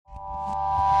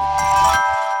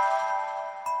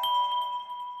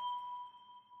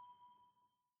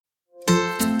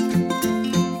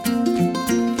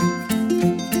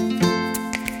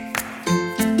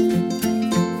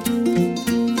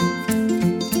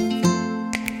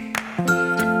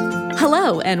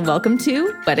Hello, and welcome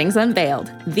to Weddings Unveiled,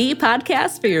 the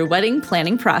podcast for your wedding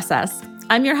planning process.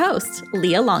 I'm your host,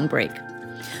 Leah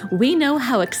Longbreak. We know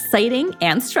how exciting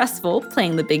and stressful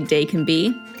planning the big day can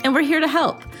be, and we're here to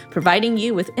help, providing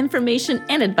you with information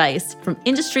and advice from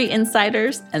industry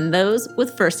insiders and those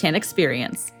with firsthand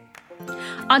experience.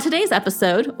 On today's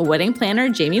episode, wedding planner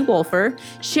Jamie Wolfer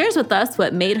shares with us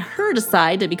what made her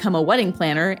decide to become a wedding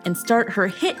planner and start her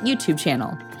hit YouTube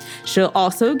channel. She'll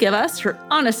also give us her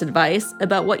honest advice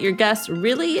about what your guests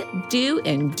really do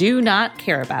and do not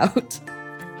care about.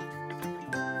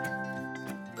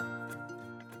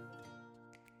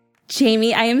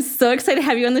 Jamie, I am so excited to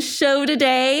have you on the show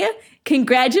today.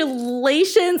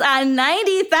 Congratulations on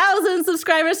 90,000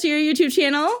 subscribers to your YouTube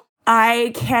channel.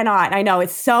 I cannot. I know.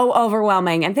 It's so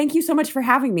overwhelming. And thank you so much for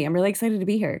having me. I'm really excited to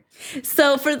be here.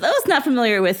 So for those not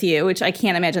familiar with you, which I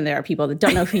can't imagine there are people that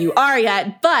don't know who you are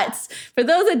yet, but for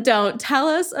those that don't, tell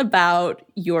us about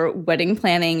your wedding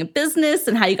planning business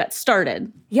and how you got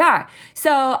started. Yeah.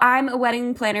 So I'm a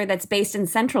wedding planner that's based in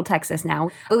Central Texas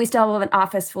now, but we still have an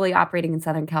office fully operating in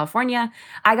Southern California.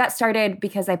 I got started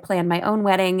because I planned my own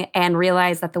wedding and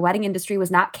realized that the wedding industry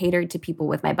was not catered to people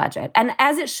with my budget. And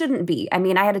as it shouldn't be. I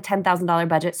mean, I had a $10,000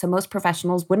 budget, so most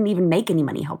professionals wouldn't even make any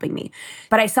money helping me.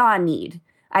 But I saw a need.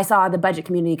 I saw the budget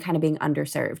community kind of being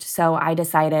underserved. So I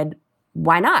decided,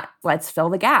 why not? Let's fill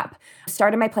the gap.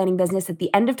 Started my planning business at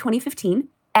the end of 2015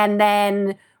 and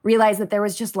then realized that there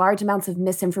was just large amounts of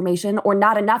misinformation or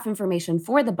not enough information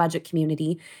for the budget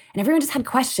community. And everyone just had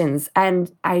questions. And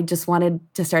I just wanted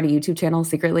to start a YouTube channel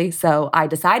secretly. So I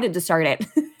decided to start it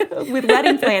with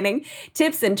wedding planning,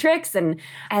 tips and tricks. And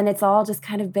it's all just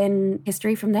kind of been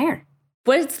history from there.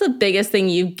 What's the biggest thing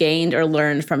you've gained or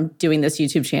learned from doing this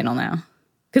YouTube channel now?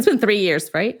 Because it's been 3 years,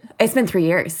 right? It's been 3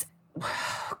 years.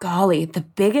 Golly, the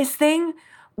biggest thing,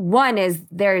 one is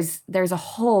there's a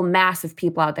whole mass of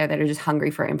people out there that are just hungry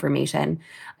for information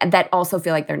and that also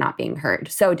feel like they're not being heard.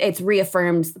 So it's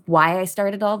reaffirmed why I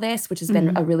started all this, which has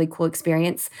been a really cool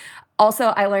experience. Also,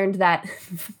 I learned that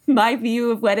my view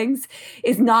of weddings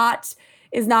is not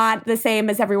the same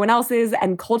as everyone else's,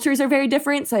 and cultures are very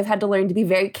different. So I've had to learn to be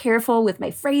very careful with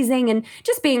my phrasing and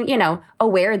just being,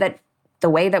 aware that the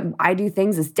way that I do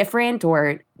things is different.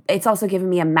 Or it's also given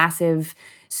me a massive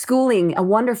schooling, a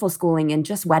wonderful schooling in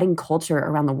just wedding culture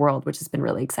around the world, which has been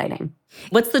really exciting.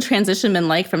 What's the transition been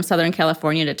like from Southern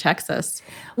California to Texas?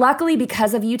 Luckily,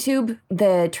 because of YouTube,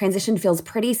 the transition feels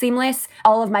pretty seamless.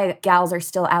 All of my gals are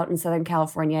still out in Southern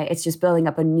California. It's just building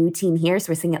up a new team here.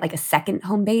 So we're seeing it like a second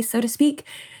home base, so to speak.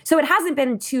 So it hasn't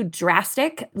been too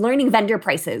drastic. Learning vendor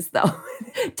prices, though.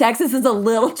 Texas is a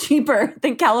little cheaper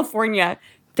than California.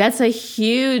 That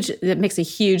makes a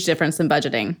huge difference in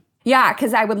budgeting. Yeah,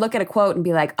 because I would look at a quote and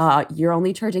be like, you're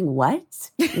only charging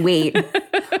what? Wait.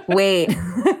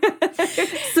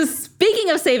 So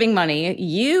speaking of saving money,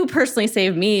 you personally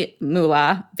saved me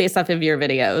moolah based off of your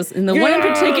videos. And the one in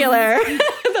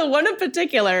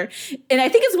particular, and I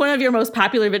think it's one of your most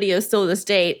popular videos still to this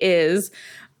date, is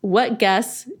what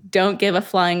guests don't give a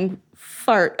flying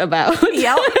fart about.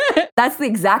 Yep. That's the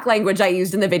exact language I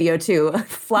used in the video too.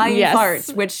 Flying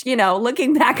farts, which,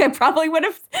 looking back, I probably would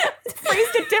have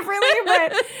phrased it differently,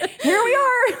 but here we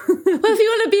are. Well, if you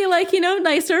want to be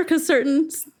nicer, because certain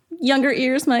younger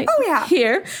ears might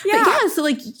hear. Yeah. But so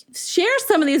share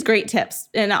some of these great tips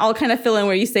and I'll kind of fill in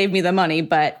where you saved me the money.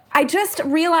 But I just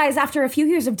realized after a few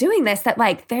years of doing this that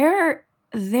there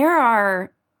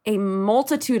are a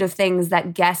multitude of things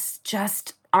that guests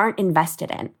just aren't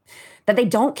invested in, that they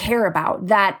don't care about,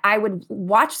 that I would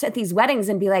watch at these weddings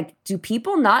and be like, do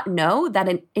people not know that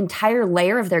an entire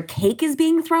layer of their cake is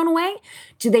being thrown away?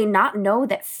 Do they not know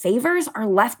that favors are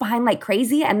left behind like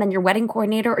crazy and then your wedding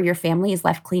coordinator or your family is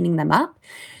left cleaning them up?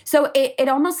 So it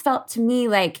almost felt to me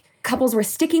like couples were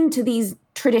sticking to these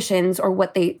traditions or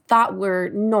what they thought were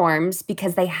norms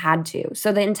because they had to.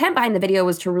 So the intent behind the video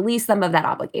was to release them of that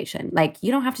obligation. Like,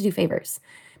 you don't have to do favors,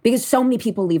 because so many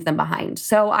people leave them behind.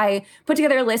 So I put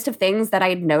together a list of things that I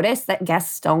had noticed that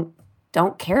guests don't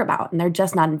care about and they're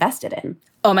just not invested in.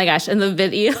 Oh my gosh. And the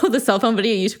video, the cell phone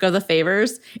video you took of the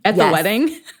favors at the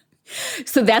wedding.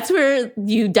 So that's where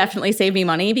you definitely saved me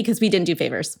money, because we didn't do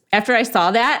favors. After I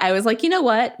saw that, I was like, you know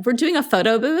what? We're doing a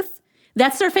photo booth.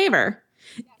 That's their favor.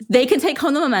 They can take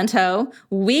home the memento.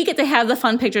 We get to have the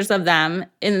fun pictures of them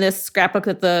in this scrapbook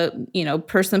that the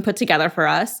person put together for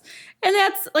us. And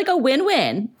that's like a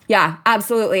win-win. Yeah,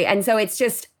 absolutely. And so it's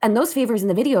just, and those favors in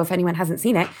the video, if anyone hasn't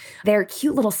seen it, they're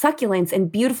cute little succulents in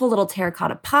beautiful little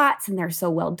terracotta pots, and they're so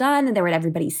well done. And they were at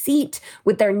everybody's seat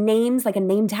with their names, like a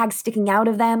name tag sticking out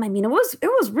of them. I mean, it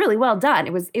was really well done.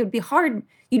 It would be hard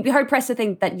you'd be hard-pressed to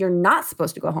think that you're not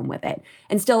supposed to go home with it.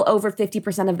 And still over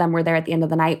 50% of them were there at the end of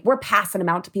the night. We're passing them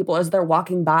out to people as they're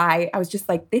walking by. I was just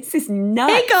like, this is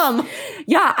nuts. Take them.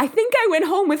 Yeah, I think I went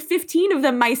home with 15 of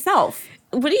them myself.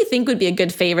 What do you think would be a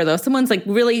good favor, though? Someone's like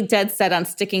really dead set on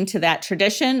sticking to that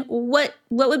tradition. What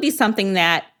would be something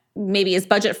that maybe is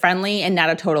budget friendly and not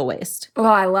a total waste? Oh,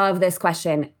 I love this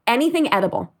question. Anything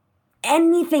edible.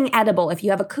 Anything edible. If you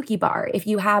have a cookie bar, if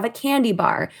you have a candy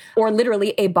bar, or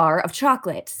literally a bar of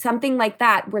chocolate, something like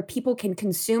that where people can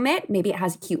consume it. Maybe it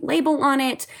has a cute label on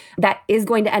it that is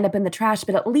going to end up in the trash,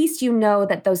 but at least you know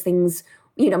that those things,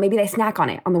 maybe they snack on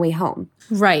it on the way home.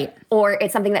 Right. Or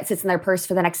it's something that sits in their purse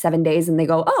for the next 7 days and they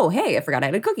go, oh, hey, I forgot I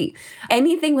had a cookie.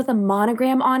 Anything with a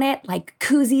monogram on it, like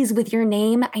koozies with your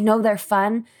name, I know they're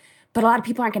fun, but a lot of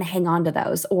people aren't going to hang on to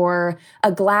those. Or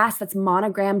a glass that's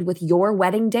monogrammed with your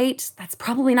wedding date, that's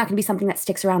probably not going to be something that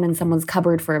sticks around in someone's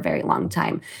cupboard for a very long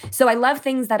time. So I love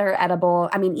things that are edible.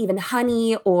 I mean, even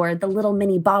honey or the little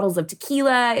mini bottles of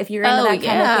tequila, if you're into that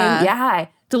kind of thing. Yeah.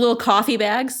 The little coffee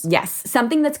bags? Yes.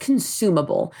 Something that's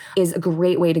consumable is a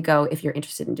great way to go if you're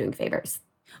interested in doing favors.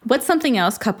 What's something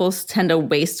else couples tend to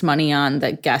waste money on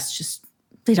that guests just,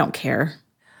 they don't care?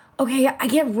 Okay, I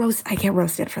get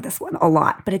roasted for this one a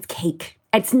lot, but it's cake.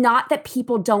 It's not that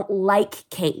people don't like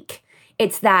cake.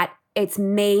 It's that it's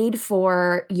made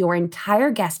for your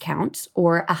entire guest count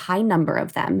or a high number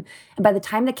of them. And by the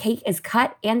time the cake is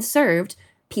cut and served,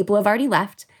 people have already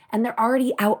left. And they're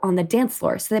already out on the dance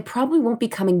floor, so they probably won't be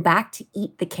coming back to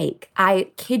eat the cake. I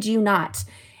kid you not.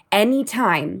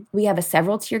 Anytime we have a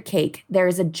several tier cake, there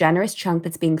is a generous chunk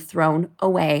that's being thrown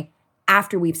away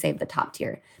after we've saved the top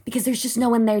tier because there's just no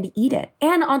one there to eat it.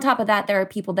 And on top of that, there are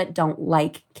people that don't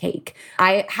like cake.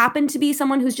 I happen to be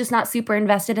someone who's just not super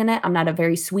invested in it. I'm not a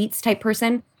very sweets type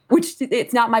person, which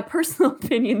it's not my personal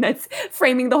opinion that's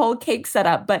framing the whole cake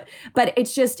setup, but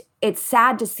it's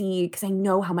sad to see because I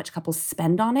know how much couples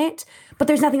spend on it, but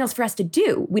there's nothing else for us to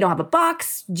do. We don't have a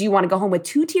box. Do you want to go home with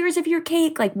 2 tiers of your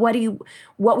cake? Like, what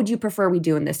would you prefer we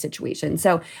do in this situation?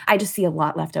 So I just see a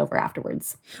lot left over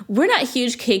afterwards. We're not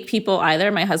huge cake people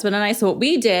either, my husband and I. So what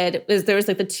we did was there was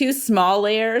like the 2 small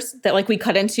layers that like we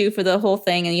cut into for the whole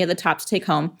thing and you had the top to take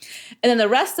home. And then the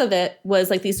rest of it was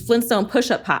like these Flintstone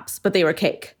push-up pops, but they were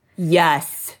cake.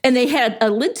 Yes. And they had a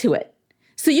lid to it.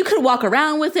 So you could walk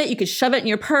around with it. You could shove it in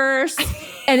your purse.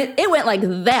 And it went like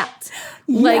that.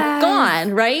 Like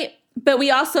gone, right? But we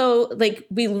also,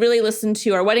 we really listened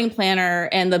to our wedding planner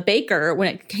and the baker when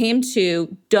it came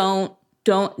to don't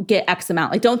get X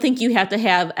amount. Like, don't think you have to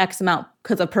have X amount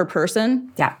because of per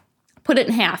person. Yeah. Put it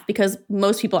in half because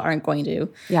most people aren't going to.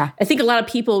 Yeah. I think a lot of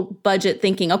people budget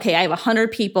thinking, okay, I have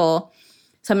 100 people,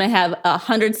 so I'm going to have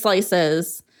 100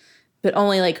 slices, but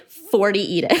only 40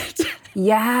 eat it.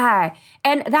 Yeah.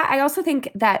 And that I also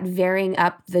think that varying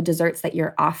up the desserts that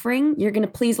you're offering, you're going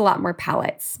to please a lot more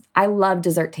palates. I love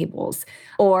dessert tables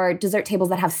or dessert tables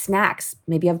that have snacks.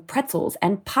 Maybe you have pretzels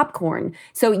and popcorn.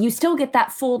 So you still get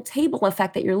that full table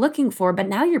effect that you're looking for, but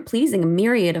now you're pleasing a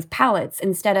myriad of palates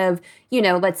instead of,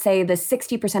 let's say the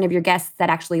 60% of your guests that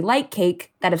actually like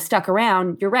cake that have stuck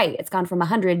around. You're right. It's gone from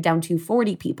 100 down to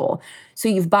 40 people. So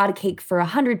you've bought a cake for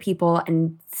 100 people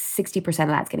and 60% of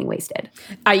that's getting wasted.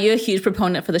 Are you a huge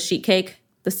proponent for the sheet cake?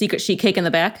 The secret sheet cake in the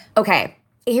back? Okay,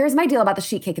 here's my deal about the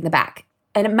sheet cake in the back.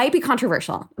 And it might be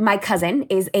controversial. My cousin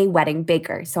is a wedding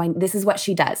baker. So this is what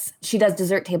she does. She does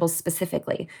dessert tables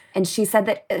specifically. And she said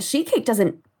that sheet cake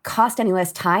doesn't cost any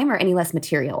less time or any less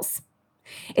materials.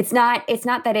 It's not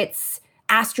that it's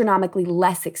astronomically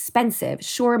less expensive.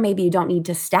 Sure, maybe you don't need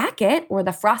to stack it or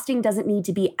the frosting doesn't need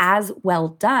to be as well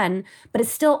done, but it's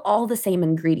still all the same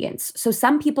ingredients. So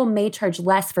some people may charge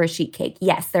less for a sheet cake.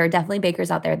 Yes, there are definitely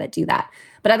bakers out there that do that.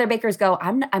 But other bakers go,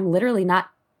 I'm literally not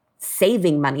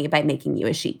saving money by making you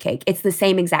a sheet cake. It's the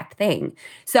same exact thing.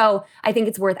 So I think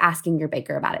it's worth asking your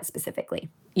baker about it specifically.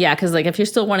 Yeah, because if you're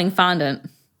still wanting fondant,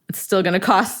 it's still going to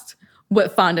cost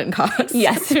what fondant costs.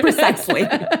 Yes, precisely.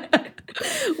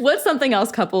 What's something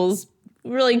else couples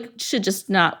really should just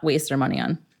not waste their money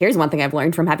on? Here's one thing I've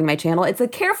learned from having my channel. It's a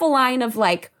careful line of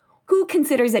who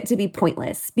considers it to be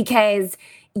pointless? Because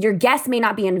your guests may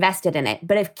not be invested in it.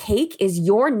 But if cake is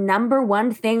your number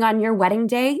one thing on your wedding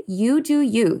day, you do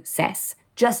you, sis.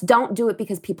 Just don't do it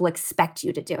because people expect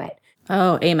you to do it.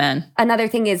 Oh, amen. Another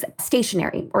thing is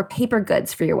stationery or paper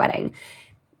goods for your wedding.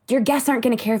 Your guests aren't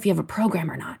going to care if you have a program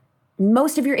or not.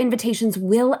 Most of your invitations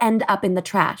will end up in the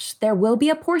trash. There will be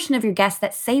a portion of your guests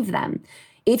that save them.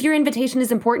 If your invitation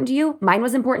is important to you, mine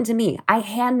was important to me. I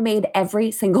handmade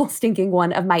every single stinking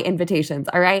one of my invitations,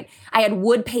 all right? I had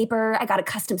wood paper. I got a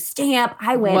custom stamp.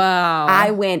 I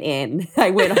went in. I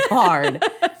went hard.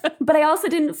 But I also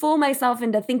didn't fool myself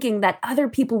into thinking that other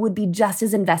people would be just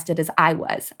as invested as I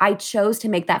was. I chose to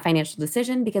make that financial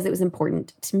decision because it was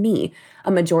important to me. A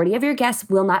majority of your guests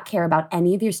will not care about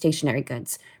any of your stationery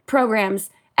goods, programs,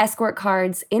 escort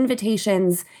cards,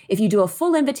 invitations. If you do a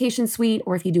full invitation suite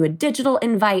or if you do a digital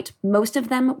invite, most of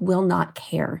them will not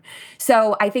care.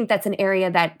 So I think that's an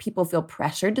area that people feel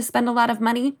pressured to spend a lot of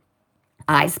money.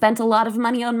 I spent a lot of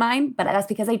money on mine, but that's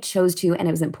because I chose to and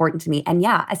it was important to me. And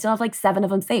yeah, I still have like 7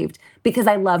 of them saved because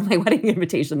I love my wedding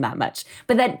invitation that much.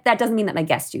 But that doesn't mean that my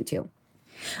guests do too.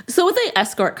 So with the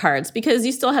escort cards, because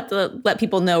you still have to let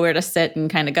people know where to sit and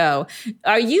kind of go,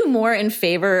 are you more in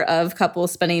favor of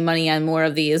couples spending money on more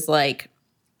of these, like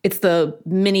it's the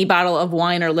mini bottle of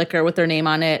wine or liquor with their name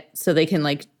on it so they can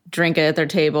like drink it at their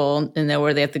table and know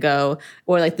where they have to go,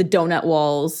 or like the donut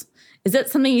walls? Is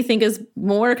that something you think is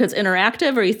more because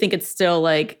interactive, or you think it's still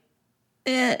like,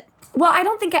 eh? Well, I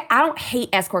don't hate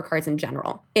escort cards in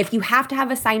general. If you have to have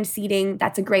assigned seating,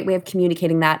 that's a great way of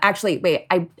communicating that. Actually, wait,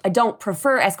 I don't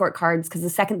prefer escort cards because the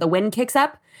second the wind kicks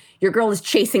up, your girl is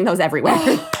chasing those everywhere.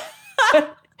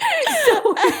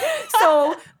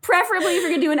 So preferably if you're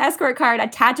going to do an escort card,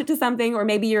 attach it to something, or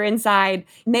maybe you're inside.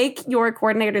 Make your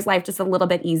coordinator's life just a little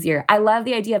bit easier. I love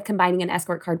the idea of combining an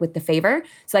escort card with the favor.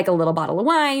 So like a little bottle of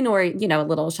wine or, a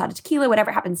little shot of tequila,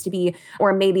 whatever it happens to be.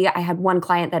 Or maybe I had one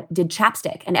client that did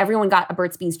chapstick and everyone got a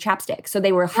Burt's Bees chapstick. So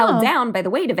they were held down by the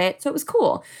weight of it. So it was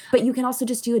cool. But you can also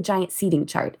just do a giant seating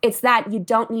chart. It's that you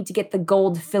don't need to get the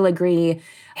gold filigree,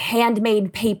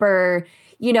 handmade paper,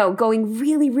 going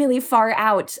really, really far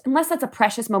out, unless that's a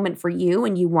precious moment for you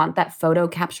and you want that photo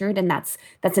captured and that's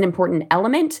an important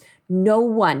element. No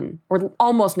one, or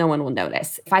almost no one, will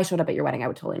notice. If I showed up at your wedding, I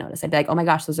would totally notice. I'd be like, oh my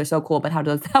gosh, those are so cool, but how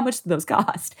much do those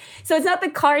cost? So it's not the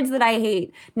cards that I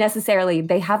hate necessarily.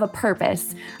 They have a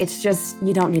purpose. It's just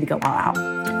you don't need to go all out.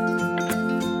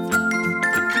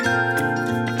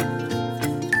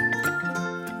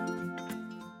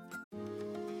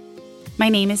 My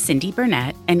name is Cindy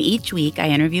Burnett, and each week I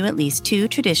interview at least 2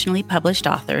 traditionally published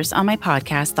authors on my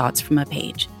podcast, Thoughts from a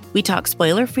Page. We talk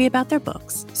spoiler-free about their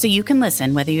books, so you can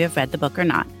listen whether you have read the book or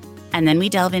not. And then we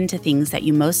delve into things that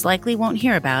you most likely won't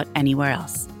hear about anywhere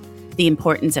else. The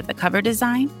importance of the cover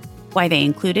design, why they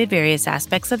included various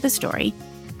aspects of the story,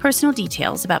 personal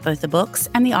details about both the books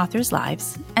and the authors'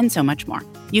 lives, and so much more.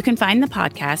 You can find the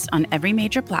podcast on every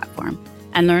major platform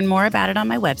and learn more about it on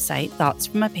my website,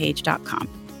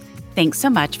 thoughtsfromapage.com. Thanks so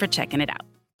much for checking it out.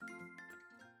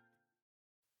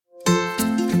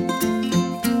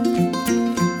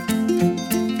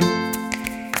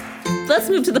 Let's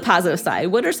move to the positive side.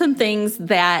 What are some things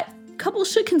that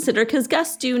couples should consider? Because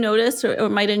guests do notice or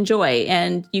might enjoy,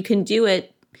 and you can do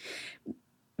it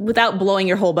without blowing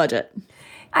your whole budget.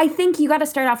 I think you got to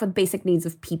start off with basic needs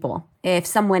of people. If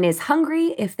someone is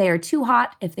hungry, if they are too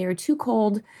hot, if they are too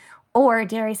cold, or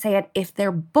dare I say it, if they're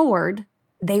bored,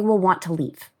 they will want to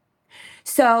leave.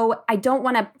 So I don't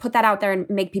want to put that out there and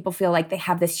make people feel like they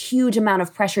have this huge amount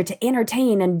of pressure to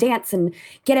entertain and dance and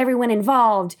get everyone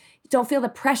involved. Don't feel the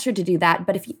pressure to do that.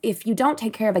 But if you don't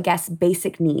take care of a guest's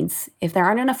basic needs, if there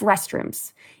aren't enough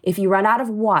restrooms, if you run out of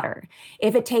water,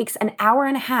 if it takes an hour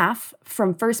and a half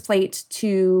from first plate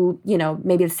to,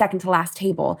 maybe the second to last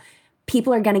table,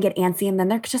 people are going to get antsy and then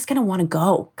they're just going to want to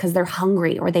go because they're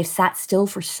hungry or they've sat still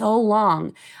for so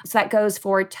long. So that goes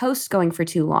for toast going for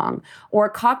too long, or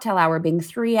cocktail hour being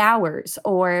 3 hours,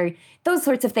 or those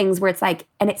sorts of things where it's like,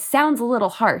 and it sounds a little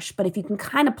harsh, but if you can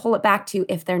kind of pull it back to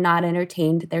if they're not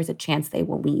entertained, there's a chance they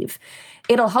will leave.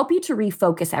 It'll help you to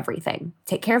refocus everything.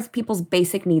 Take care of people's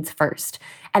basic needs first,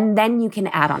 and then you can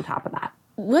add on top of that.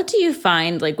 What do you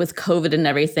find, like with COVID and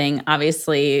everything?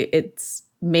 Obviously, it's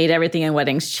made everything in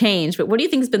weddings change, but what do you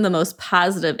think has been the most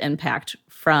positive impact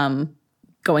from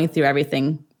going through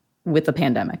everything with the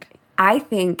pandemic? I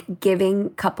think giving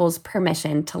couples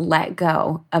permission to let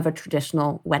go of a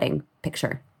traditional wedding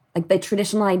picture, like the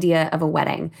traditional idea of a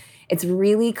wedding. It's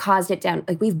really caused it down.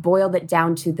 Like we've boiled it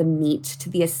down to the meat, to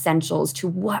the essentials, to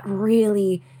what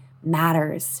really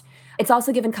matters. It's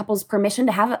also given couples permission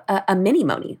to have a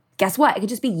mini-moni. Guess what? It could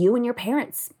just be you and your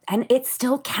parents, and it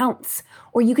still counts.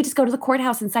 Or you could just go to the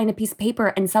courthouse and sign a piece of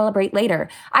paper and celebrate later.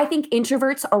 I think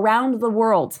introverts around the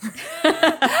world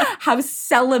have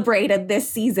celebrated this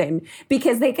season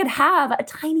because they could have a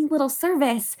tiny little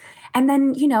service and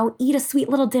then, eat a sweet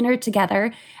little dinner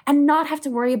together and not have to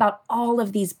worry about all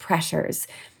of these pressures.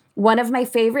 One of my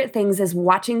favorite things is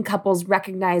watching couples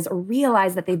recognize or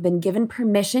realize that they've been given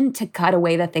permission to cut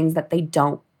away the things that they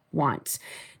don't want.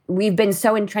 We've been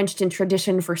so entrenched in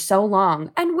tradition for so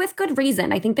long, and with good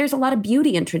reason. I think there's a lot of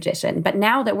beauty in tradition. But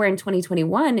now that we're in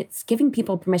 2021, it's giving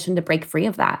people permission to break free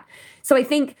of that. So I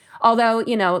think, although,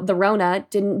 the Rona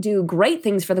didn't do great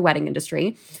things for the wedding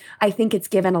industry, I think it's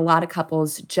given a lot of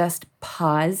couples just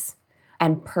pause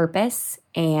and purpose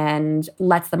and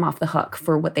lets them off the hook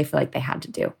for what they feel like they had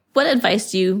to do. What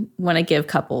advice do you want to give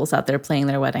couples out there planning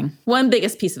their wedding? One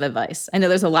biggest piece of advice. I know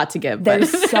there's a lot to give.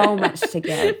 There's so much to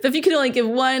give. But if you could only give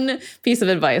one piece of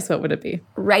advice, what would it be?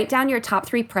 Write down your top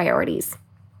 3 priorities.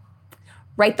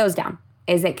 Write those down.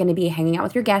 Is it going to be hanging out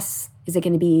with your guests? Is it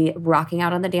going to be rocking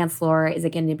out on the dance floor? Is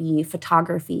it going to be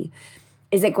photography?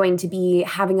 Is it going to be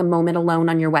having a moment alone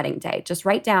on your wedding day? Just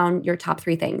write down your top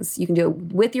 3 things. You can do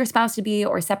it with your spouse-to-be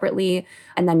or separately,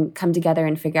 and then come together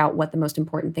and figure out what the most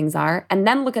important things are. And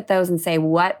then look at those and say,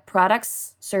 what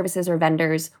products, services, or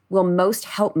vendors will most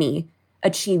help me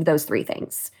achieve those 3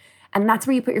 things? And that's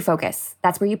where you put your focus.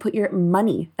 That's where you put your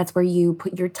money. That's where you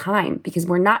put your time, because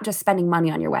we're not just spending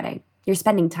money on your wedding. You're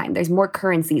spending time. There's more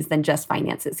currencies than just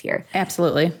finances here.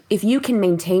 Absolutely. If you can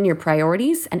maintain your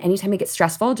priorities, and anytime it gets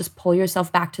stressful, just pull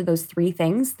yourself back to those 3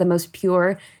 things, the most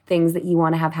pure things that you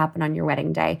want to have happen on your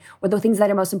wedding day, or the things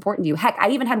that are most important to you. Heck, I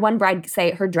even had one bride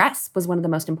say her dress was one of the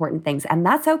most important things, and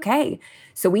that's okay.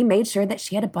 So we made sure that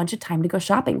she had a bunch of time to go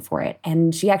shopping for it.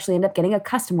 And she actually ended up getting a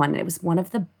custom one, and it was one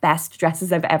of the best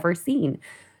dresses I've ever seen.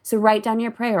 So write down your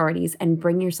priorities and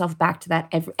bring yourself back to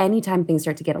that anytime things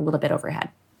start to get a little bit overhead.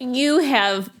 You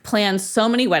have planned so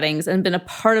many weddings and been a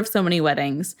part of so many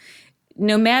weddings.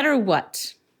 No matter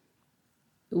what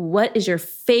is your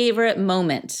favorite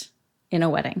moment in a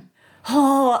wedding?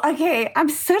 Oh, okay. I'm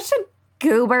such a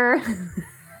goober.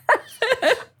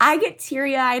 I get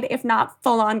teary-eyed, if not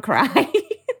full-on cry,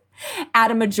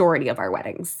 at a majority of our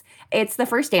weddings. It's the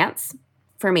first dance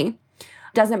for me.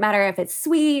 Doesn't matter if it's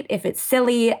sweet, if it's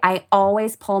silly. I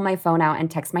always pull my phone out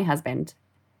and text my husband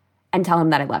and tell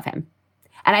him that I love him.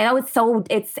 And I know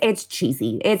it's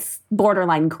cheesy. It's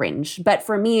borderline cringe. But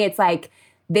for me, it's like,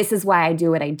 this is why I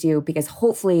do what I do, because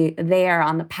hopefully they are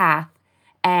on the path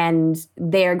and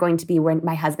they're going to be where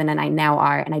my husband and I now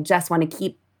are. And I just want to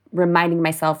keep reminding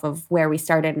myself of where we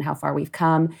started and how far we've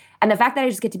come. And the fact that I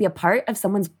just get to be a part of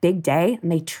someone's big day,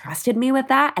 and they trusted me with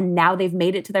that, and now they've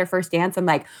made it to their first dance. I'm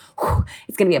like,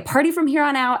 it's going to be a party from here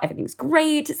on out. Everything's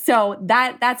great. So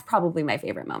that's probably my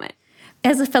favorite moment.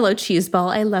 As a fellow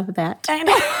cheeseball, I love that. I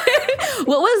know.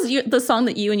 What was the song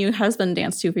that you and your husband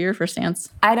danced to for your first dance?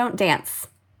 I Don't Dance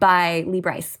by Lee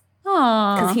Brice.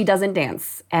 Aww. Because he doesn't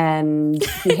dance, and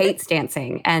he hates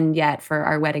dancing. And yet for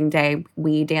our wedding day,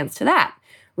 we danced to that,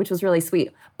 which was really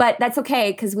sweet. But that's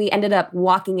okay, because we ended up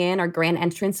walking in. Our grand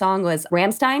entrance song was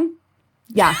Rammstein.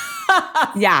 Yeah.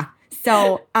 Yeah.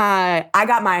 So I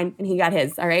got mine and he got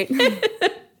his, all right?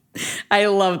 I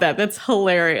love that. That's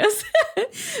hilarious.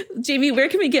 Jamie, where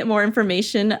can we get more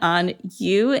information on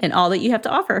you and all that you have to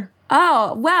offer?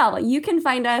 Oh, well, you can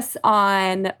find us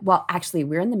on, well, actually,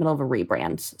 we're in the middle of a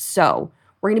rebrand. So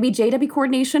we're going to be JW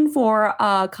Coordination for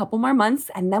a couple more months,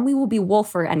 and then we will be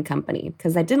Wolfer and Company,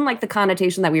 because I didn't like the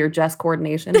connotation that we were just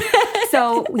coordination.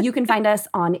 So you can find us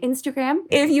on Instagram.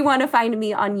 If you want to find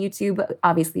me on YouTube,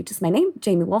 obviously just my name,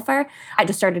 Jamie Wolfer. I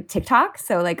just started TikTok,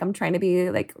 so I'm trying to be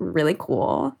really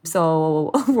cool.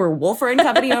 So we're Wolfer and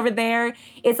Company over there.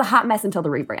 It's a hot mess until the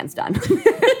rebrand's done.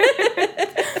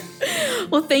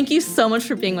 Well, thank you so much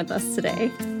for being with us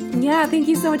today. Yeah, thank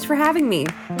you so much for having me.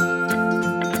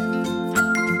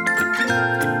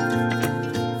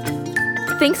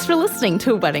 Thanks for listening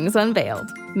to Weddings Unveiled.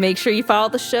 Make sure you follow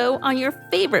the show on your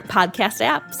favorite podcast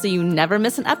app so you never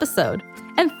miss an episode,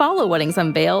 and follow Weddings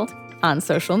Unveiled on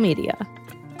social media.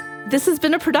 This has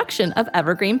been a production of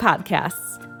Evergreen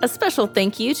Podcasts. A special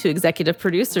thank you to executive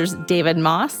producers David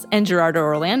Moss and Gerardo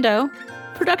Orlando,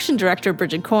 production director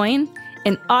Bridget Coyne,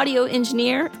 and audio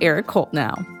engineer Eric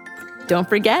Holtnow. Don't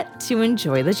forget to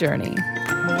enjoy the journey.